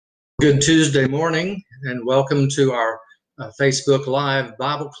Good Tuesday morning, and welcome to our Facebook Live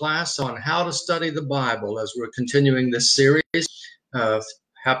Bible class on how to study the Bible as we're continuing this series.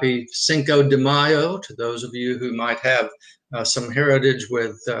 Happy Cinco de Mayo to those of you who might have some heritage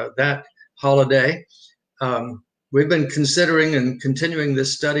with that holiday. We've been considering and continuing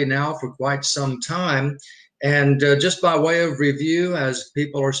this study now for quite some time. And just by way of review, as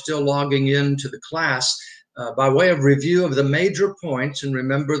people are still logging into the class, by way of review of the major points, and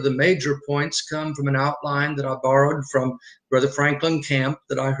remember the major points come from an outline that I borrowed from Brother Franklin Camp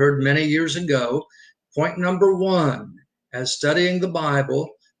that I heard many years ago. Point number one, as studying the Bible,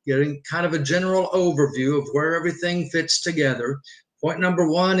 getting kind of a general overview of where everything fits together. Point number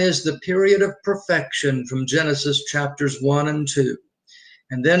one is the period of perfection from Genesis chapters 1 and 2.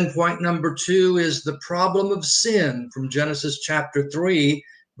 And then point number two is the problem of sin from Genesis chapter 3,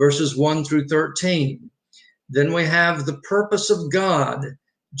 verses 1 through 13. Then we have the purpose of God,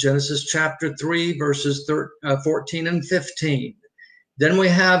 Genesis chapter 3, verses 14 and 15. Then we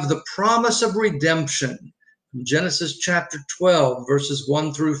have the promise of redemption from Genesis chapter 12, verses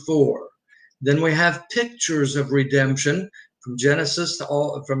 1 through 4. Then we have pictures of redemption from Genesis 12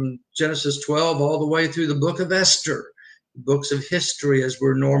 all the way through the book of Esther, books of history as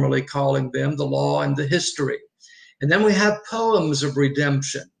we're normally calling them, the law and the history. And then we have poems of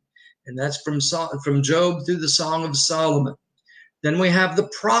redemption. And that's from Job through the Song of Solomon. Then we have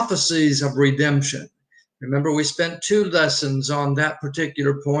the prophecies of redemption. Remember, we spent 2 lessons on that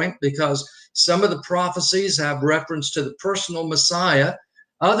particular point because some of the prophecies have reference to the personal Messiah.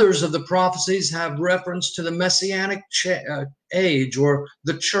 Others of the prophecies have reference to the Messianic age or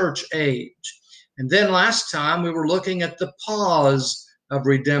the church age. And then last time we were looking at the pause of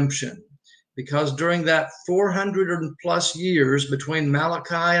redemption, because during that 400 plus years between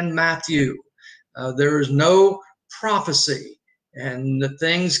Malachi and Matthew, there is no prophecy, and the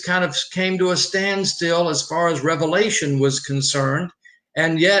things kind of came to a standstill as far as Revelation was concerned.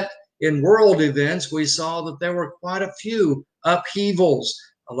 And yet in world events, we saw that there were quite a few upheavals,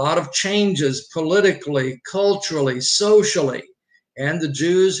 a lot of changes politically, culturally, socially. And the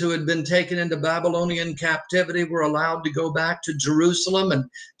Jews who had been taken into Babylonian captivity were allowed to go back to Jerusalem and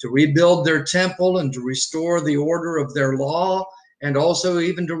to rebuild their temple and to restore the order of their law, and also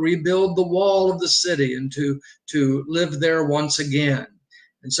even to rebuild the wall of the city and to live there once again.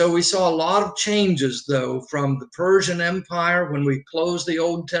 And so we saw a lot of changes, though, from the Persian Empire when we closed the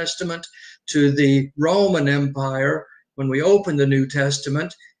Old Testament to the Roman Empire when we opened the New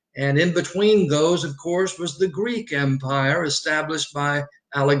Testament. And in between those, of course, was the Greek Empire established by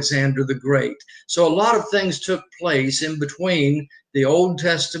Alexander the Great. So a lot of things took place in between the Old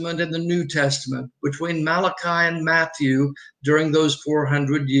Testament and the New Testament, between Malachi and Matthew during those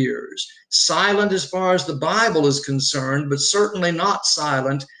 400 years. Silent as far as the Bible is concerned, but certainly not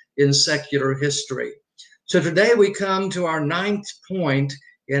silent in secular history. So today we come to our 9th point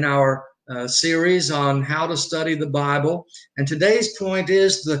in our series on how to study the Bible. And today's point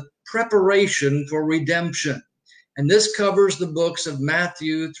is the preparation for redemption. And this covers the books of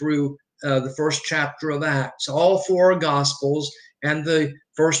Matthew through the first chapter of Acts, all 4 Gospels and the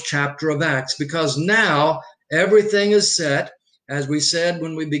first chapter of Acts, because now everything is set. As we said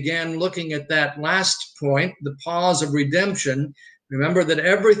when we began looking at that last point, the pause of redemption, remember that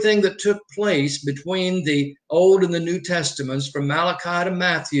everything that took place between the Old and the New Testaments, from Malachi to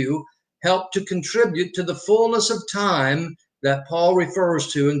Matthew, helped to contribute to the fullness of time that Paul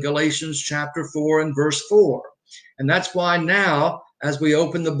refers to in Galatians chapter 4 and verse 4. And that's why now, as we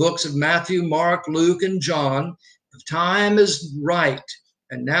open the books of Matthew, Mark, Luke, and John, the time is right.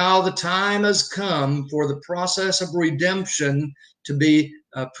 And now the time has come for the process of redemption to be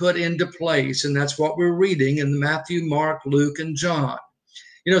put into place. And that's what we're reading in Matthew, Mark, Luke, and John.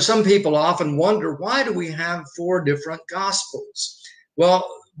 You know, some people often wonder, why do we have 4 different Gospels? Well,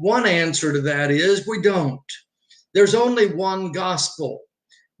 one answer to that is we don't. There's only one gospel.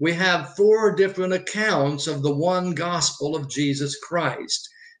 We have 4 different accounts of the one gospel of Jesus Christ.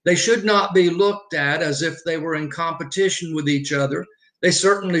 They should not be looked at as if they were in competition with each other. They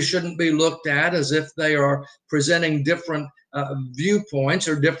certainly shouldn't be looked at as if they are presenting different viewpoints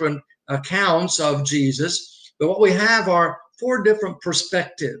or different accounts of Jesus. But what we have are 4 different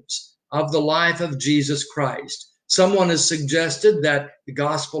perspectives of the life of Jesus Christ. Someone has suggested that the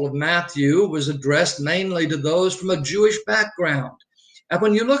Gospel of Matthew was addressed mainly to those from a Jewish background. And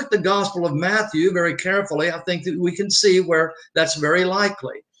when you look at the Gospel of Matthew very carefully, I think that we can see where that's very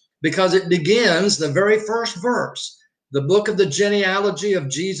likely, because it begins the very first verse, the book of the genealogy of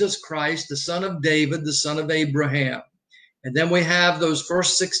Jesus Christ, the son of David, the son of Abraham. And then we have those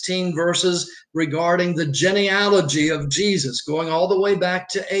first 16 verses regarding the genealogy of Jesus, going all the way back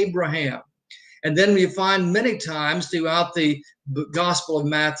to Abraham. And then you find many times throughout the Gospel of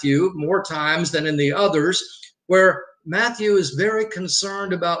Matthew, more times than in the others, where Matthew is very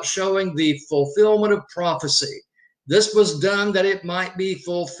concerned about showing the fulfillment of prophecy. This was done that it might be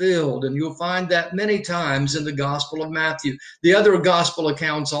fulfilled. And you'll find that many times in the Gospel of Matthew. The other Gospel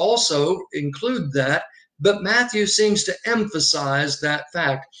accounts also include that, but Matthew seems to emphasize that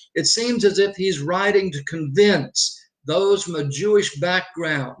fact. It seems as if he's writing to convince those from a Jewish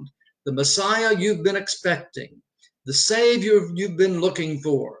background, the Messiah you've been expecting, the Savior you've been looking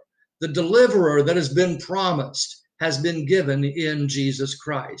for, the deliverer that has been promised, has been given in Jesus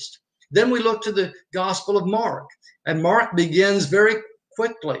Christ. Then we look to the Gospel of Mark, and Mark begins very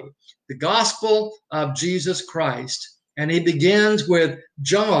quickly, the Gospel of Jesus Christ, and he begins with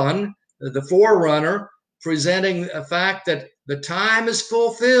John, the forerunner, presenting a fact that the time is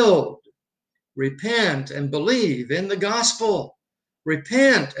fulfilled. Repent and believe in the gospel.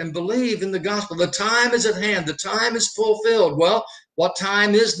 Repent and believe in the gospel. The time is at hand. The time is fulfilled. Well, what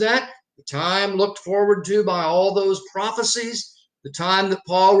time is that? The time looked forward to by all those prophecies. The time that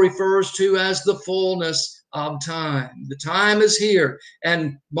Paul refers to as the fullness of time. The time is here.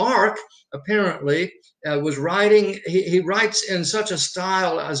 And Mark apparently was writing, he writes in such a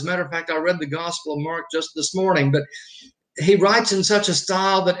style. As a matter of fact, I read the Gospel of Mark just this morning, but he writes in such a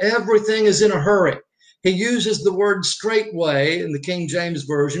style that everything is in a hurry. He uses the word straightway in the King James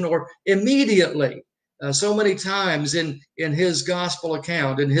Version, or immediately, so many times in his gospel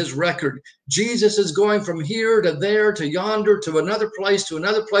account, in his record. Jesus is going from here to there to yonder to another place to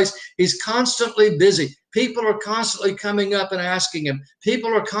another place. He's constantly busy. People are constantly coming up and asking him.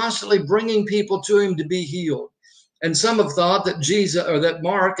 People are constantly bringing people to him to be healed. And some have thought that Jesus, or that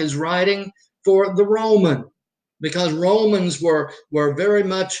Mark, is writing for the Roman, because Romans were very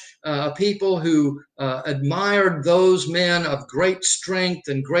much people who admired those men of great strength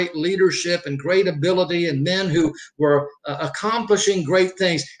and great leadership and great ability, and men who were accomplishing great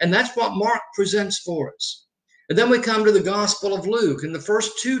things. And that's what Mark presents for us. And then we come to the Gospel of Luke. And the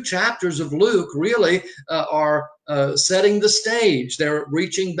first 2 chapters of Luke really are setting the stage. They're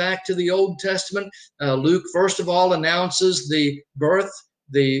reaching back to the Old Testament. Luke, first of all, announces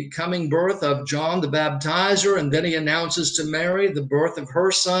the coming birth of John the Baptizer, and then he announces to Mary the birth of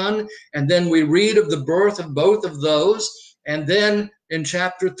her son, and then we read of the birth of both of those, and then in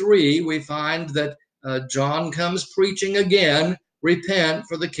chapter 3 we find that John comes preaching again, repent,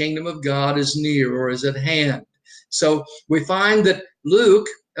 for the kingdom of God is near, or is at hand. So we find that Luke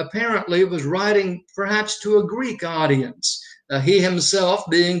apparently was writing perhaps to a Greek audience. He himself,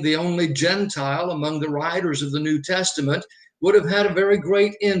 being the only Gentile among the writers of the New Testament, would have had a very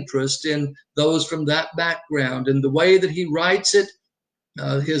great interest in those from that background. And the way that he writes it,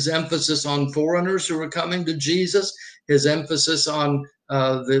 his emphasis on foreigners who are coming to Jesus, his emphasis on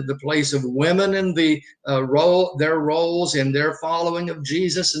the place of women and their roles in their following of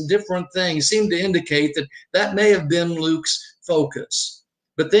Jesus, and different things seem to indicate that that may have been Luke's focus.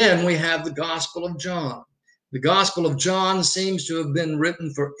 But then we have the Gospel of John. The Gospel of John seems to have been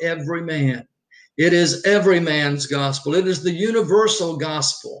written for every man. It is every man's gospel. It is the universal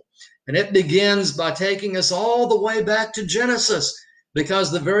gospel. And it begins by taking us all the way back to Genesis,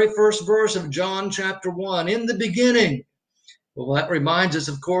 because the very first verse of John chapter 1, in the beginning, well, that reminds us,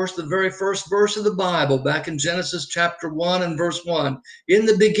 of course, the very first verse of the Bible, back in Genesis chapter 1 and verse 1. In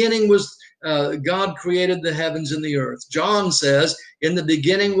the beginning was God created the heavens and the earth. John says, in the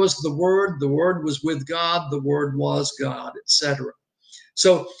beginning was the Word was with God, the Word was God, etc.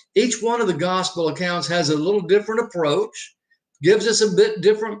 So each one of the gospel accounts has a little different approach, gives us a bit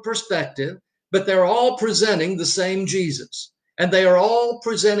different perspective, but they're all presenting the same Jesus. And they are all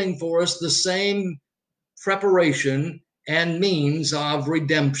presenting for us the same preparation and means of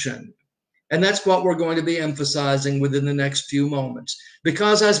redemption. And that's what we're going to be emphasizing within the next few moments.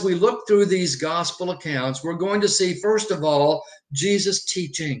 Because as we look through these gospel accounts, we're going to see, first of all, Jesus'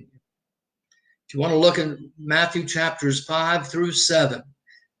 teaching. If you want to look at Matthew chapters 5 through 7,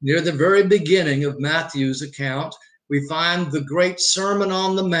 near the very beginning of Matthew's account, we find the great Sermon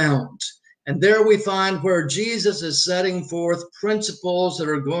on the Mount. And there we find where Jesus is setting forth principles that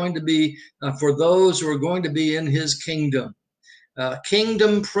are going to be for those who are going to be in his kingdom.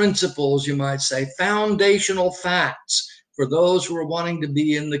 Kingdom principles, you might say, foundational facts for those who are wanting to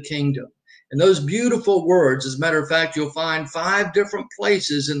be in the kingdom. And those beautiful words, as a matter of fact, you'll find 5 different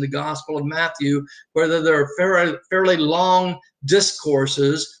places in the Gospel of Matthew where there are fairly long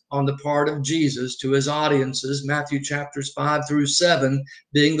discourses on the part of Jesus to his audiences, Matthew chapters 5 through 7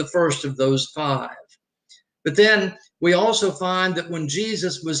 being the first of those 5. But then we also find that when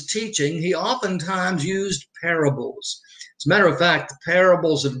Jesus was teaching, he oftentimes used parables. As a matter of fact, the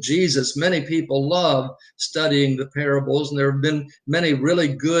parables of Jesus, many people love studying the parables, and there have been many really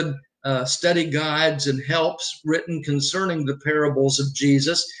good study guides and helps written concerning the parables of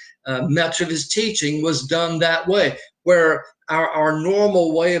Jesus. Much of his teaching was done that way, where our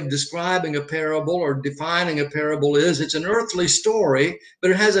normal way of describing a parable or defining a parable is it's an earthly story,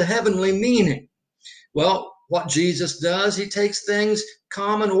 but it has a heavenly meaning. Well, what Jesus does, he takes things,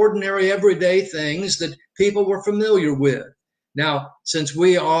 common, ordinary, everyday things that people were familiar with. Now, since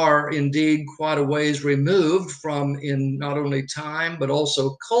we are indeed quite a ways removed from in not only time, but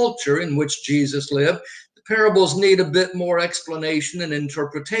also culture in which Jesus lived, the parables need a bit more explanation and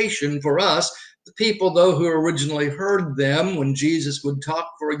interpretation for us. The people, though, who originally heard them when Jesus would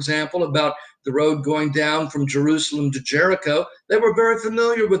talk, for example, about the road going down from Jerusalem to Jericho, they were very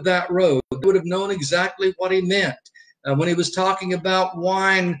familiar with that road. They would have known exactly what he meant. When he was talking about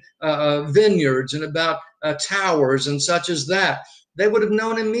wine vineyards and about towers and such as that, they would have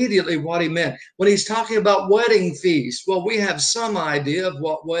known immediately what he meant. When he's talking about wedding feasts, well, we have some idea of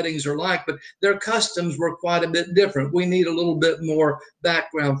what weddings are like, but their customs were quite a bit different. We need a little bit more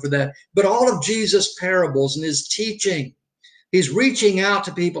background for that. But all of Jesus' parables and his teaching, he's reaching out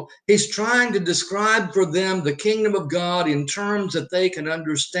to people. He's trying to describe for them the kingdom of God in terms that they can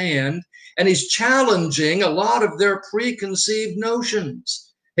understand. And he's challenging a lot of their preconceived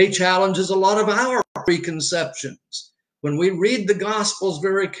notions. He challenges a lot of our preconceptions. When we read the Gospels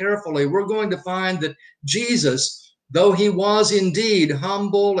very carefully, we're going to find that Jesus, though he was indeed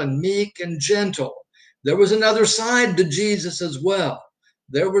humble and meek and gentle, there was another side to Jesus as well.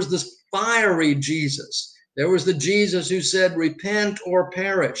 There was this fiery Jesus. There was the Jesus who said, repent or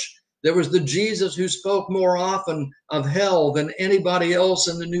perish. There was the Jesus who spoke more often of hell than anybody else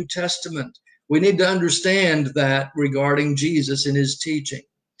in the New Testament. We need to understand that regarding Jesus in his teaching.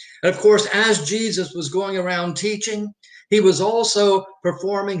 And of course, as Jesus was going around teaching, he was also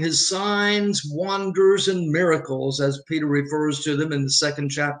performing his signs, wonders, and miracles, as Peter refers to them in the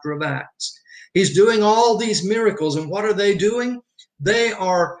 2nd chapter of Acts. He's doing all these miracles, and what are they doing? They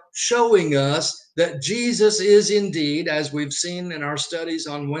are showing us that Jesus is indeed, as we've seen in our studies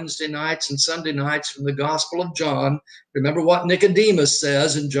on Wednesday nights and Sunday nights from the Gospel of John. Remember what Nicodemus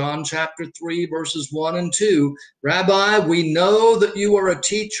says in John chapter 3, verses 1 and 2. Rabbi, we know that you are a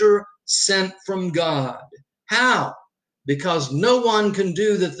teacher sent from God. How? Because no one can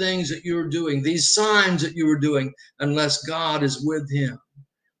do the things that you're doing, these signs that you are doing, unless God is with him.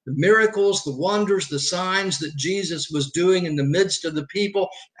 The miracles, the wonders, the signs that Jesus was doing in the midst of the people,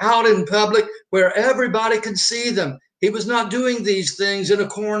 out in public where everybody could see them. He was not doing these things in a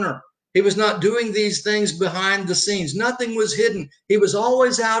corner. He was not doing these things behind the scenes. Nothing was hidden. He was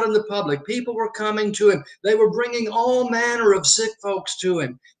always out in the public. People were coming to him. They were bringing all manner of sick folks to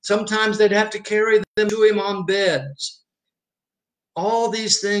him. Sometimes they'd have to carry them to him on beds. All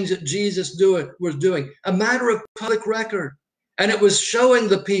these things that Jesus was doing, a matter of public record. And it was showing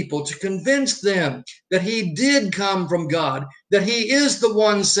the people to convince them that he did come from God, that he is the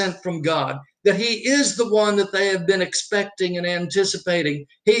one sent from God, that he is the one that they have been expecting and anticipating.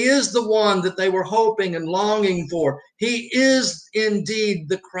 He is the one that they were hoping and longing for. He is indeed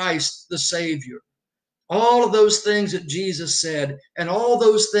the Christ, the Savior. All of those things that Jesus said and all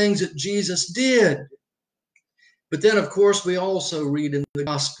those things that Jesus did. But then, of course, we also read in the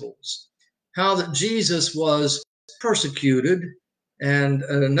Gospels how that Jesus was persecuted, and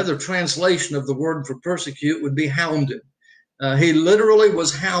another translation of the word for persecute would be hounded. He literally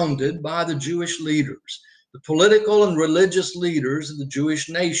was hounded by the Jewish leaders. The political and religious leaders of the Jewish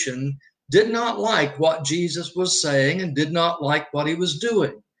nation did not like what Jesus was saying and did not like what he was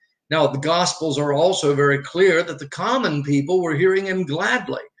doing. Now, the Gospels are also very clear that the common people were hearing him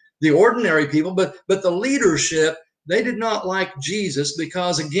gladly. The ordinary people, but the leadership, they did not like Jesus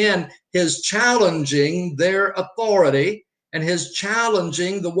because, again, his challenging their authority and his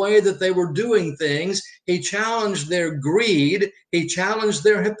challenging the way that they were doing things, he challenged their greed, he challenged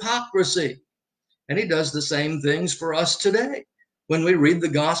their hypocrisy. And he does the same things for us today. When we read the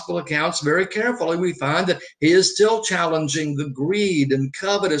gospel accounts very carefully, we find that he is still challenging the greed and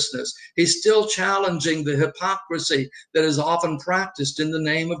covetousness. He's still challenging the hypocrisy that is often practiced in the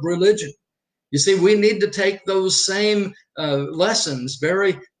name of religion. You see, we need to take those same lessons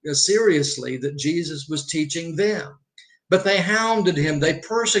very seriously that Jesus was teaching them. But they hounded him, they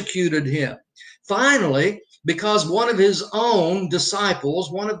persecuted him. Finally, because one of his own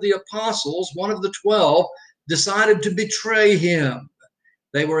disciples, one of the apostles, one of the 12, decided to betray him,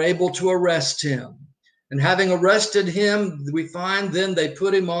 they were able to arrest him. And having arrested him, we find then they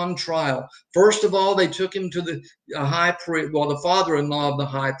put him on trial. First of all, they took him to the high priest, well, the father-in-law of the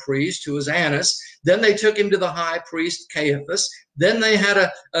high priest, who was Annas. Then they took him to the high priest, Caiaphas. Then they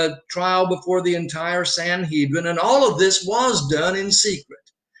had a trial before the entire Sanhedrin. And all of this was done in secret.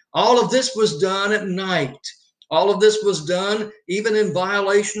 All of this was done at night. All of this was done even in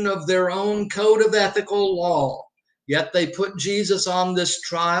violation of their own code of ethical law. Yet they put Jesus on this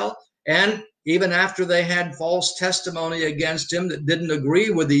trial, and even after they had false testimony against him that didn't agree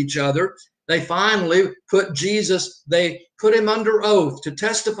with each other, they finally put Jesus, they put him under oath to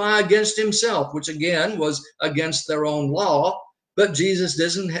testify against himself, which again was against their own law. But Jesus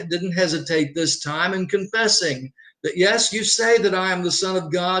didn't hesitate this time in confessing that, yes, you say that I am the Son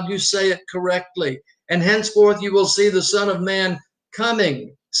of God, you say it correctly, and henceforth you will see the Son of Man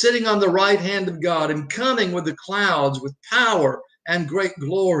coming, sitting on the right hand of God, and coming with the clouds with power and great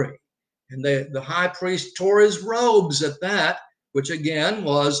glory. And the high priest tore his robes at that, which again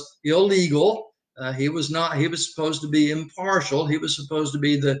was illegal. He was supposed to be impartial. He was supposed to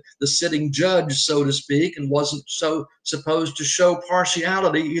be the sitting judge, so to speak, and wasn't so supposed to show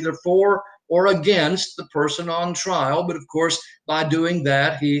partiality either for or against the person on trial. But of course, by doing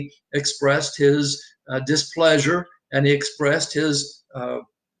that, he expressed his displeasure, and he expressed his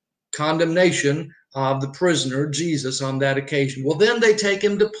condemnation of the prisoner, Jesus, on that occasion. Well, then they take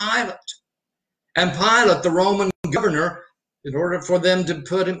him to Pilate. And Pilate, the Roman governor, in order for them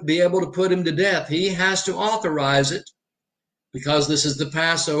to be able to put him to death, he has to authorize it, because this is the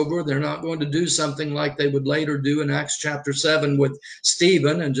Passover. They're not going to do something like they would later do in Acts chapter 7 with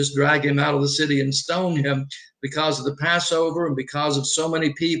Stephen and just drag him out of the city and stone him. Because of the Passover and because of so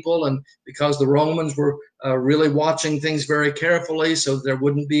many people, and because the Romans were really watching things very carefully so there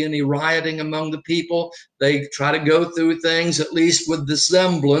wouldn't be any rioting among the people, they try to go through things at least with the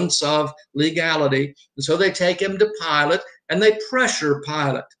semblance of legality. And so they take him to Pilate and they pressure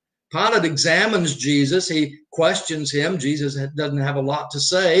Pilate. Pilate examines Jesus. He questions him. Jesus doesn't have a lot to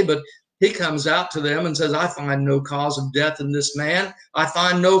say, but he comes out to them and says, I find no cause of death in this man. I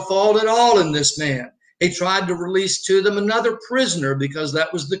find no fault at all in this man. He tried to release to them another prisoner, because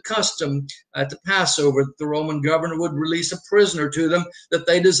that was the custom at the Passover. The Roman governor would release a prisoner to them that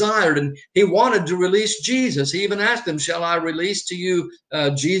they desired. And he wanted to release Jesus. He even asked them, shall I release to you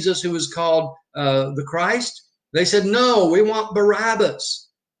Jesus, who is called the Christ? They said, no, we want Barabbas.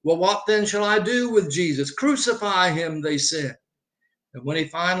 Well, what then shall I do with Jesus? Crucify him, they said. And when he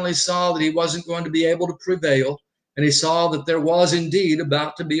finally saw that he wasn't going to be able to prevail, and he saw that there was indeed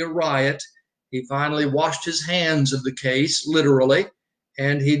about to be a riot, he finally washed his hands of the case, literally,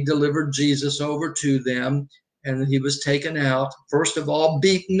 and he delivered Jesus over to them, and he was taken out, first of all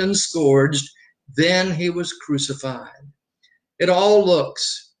beaten and scourged, then he was crucified. It all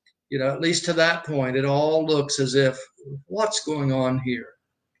looks, at least to that point, it all looks as if, what's going on here?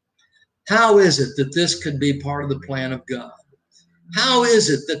 How is it that this could be part of the plan of God? How is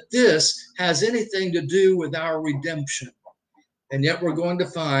it that this has anything to do with our redemption? And yet we're going to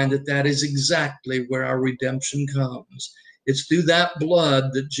find that that is exactly where our redemption comes. It's through that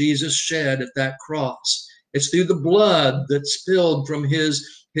blood that Jesus shed at that cross. It's through the blood that spilled from his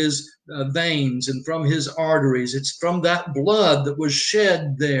veins and from his arteries. It's from that blood that was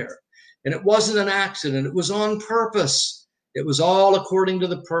shed there. And it wasn't an accident. It was on purpose. It was all according to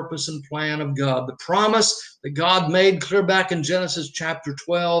the purpose and plan of God. The promise that God made clear back in Genesis chapter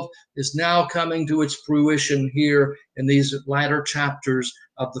 12 is now coming to its fruition here in these latter chapters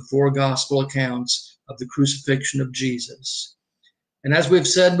of the four gospel accounts of the crucifixion of Jesus. And as we've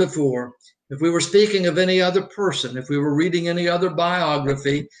said before, if we were speaking of any other person, if we were reading any other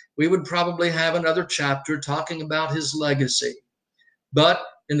biography, we would probably have another chapter talking about his legacy. But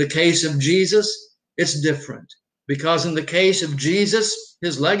in the case of Jesus, it's different. Because in the case of Jesus,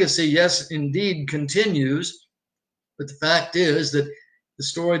 his legacy, yes, indeed continues. But the fact is that the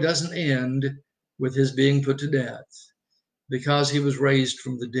story doesn't end with his being put to death, because he was raised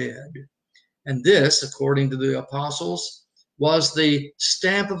from the dead. And this, according to the apostles, was the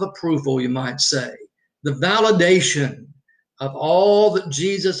stamp of approval, you might say, the validation of all that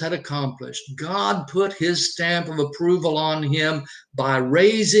Jesus had accomplished. God put his stamp of approval on him by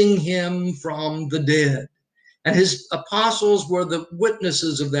raising him from the dead. And his apostles were the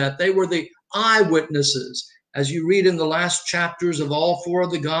witnesses of that. They were the eyewitnesses. As you read in the last chapters of all four of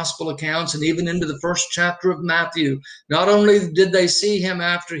the gospel accounts, and even into the first chapter of Matthew, not only did they see him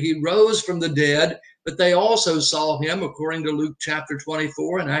after he rose from the dead, but they also saw him, according to Luke chapter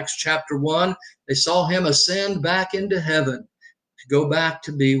 24 and Acts chapter 1, they saw him ascend back into heaven to go back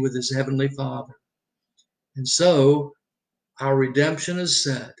to be with his heavenly Father. And so our redemption is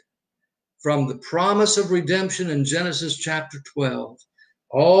set. from the promise of redemption in Genesis chapter 12,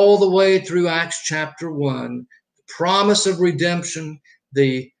 all the way through Acts chapter 1, the promise of redemption,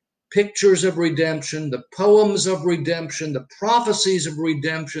 the pictures of redemption, the poems of redemption, the prophecies of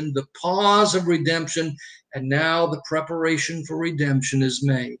redemption, the pause of redemption, and now the preparation for redemption is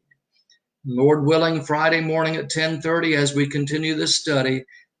made. Lord willing, Friday morning at 10:30, as we continue this study,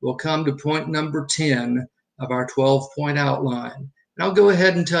 we'll come to point number 10 of our 12-point outline. And I'll go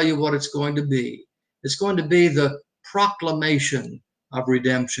ahead and tell you what it's going to be. It's going to be the proclamation of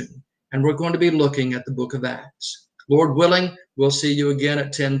redemption. And we're going to be looking at the book of Acts. Lord willing, we'll see you again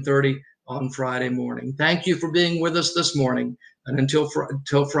at 10:30 on Friday morning. Thank you for being with us this morning. And until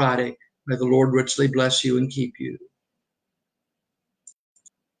Friday, may the Lord richly bless you and keep you.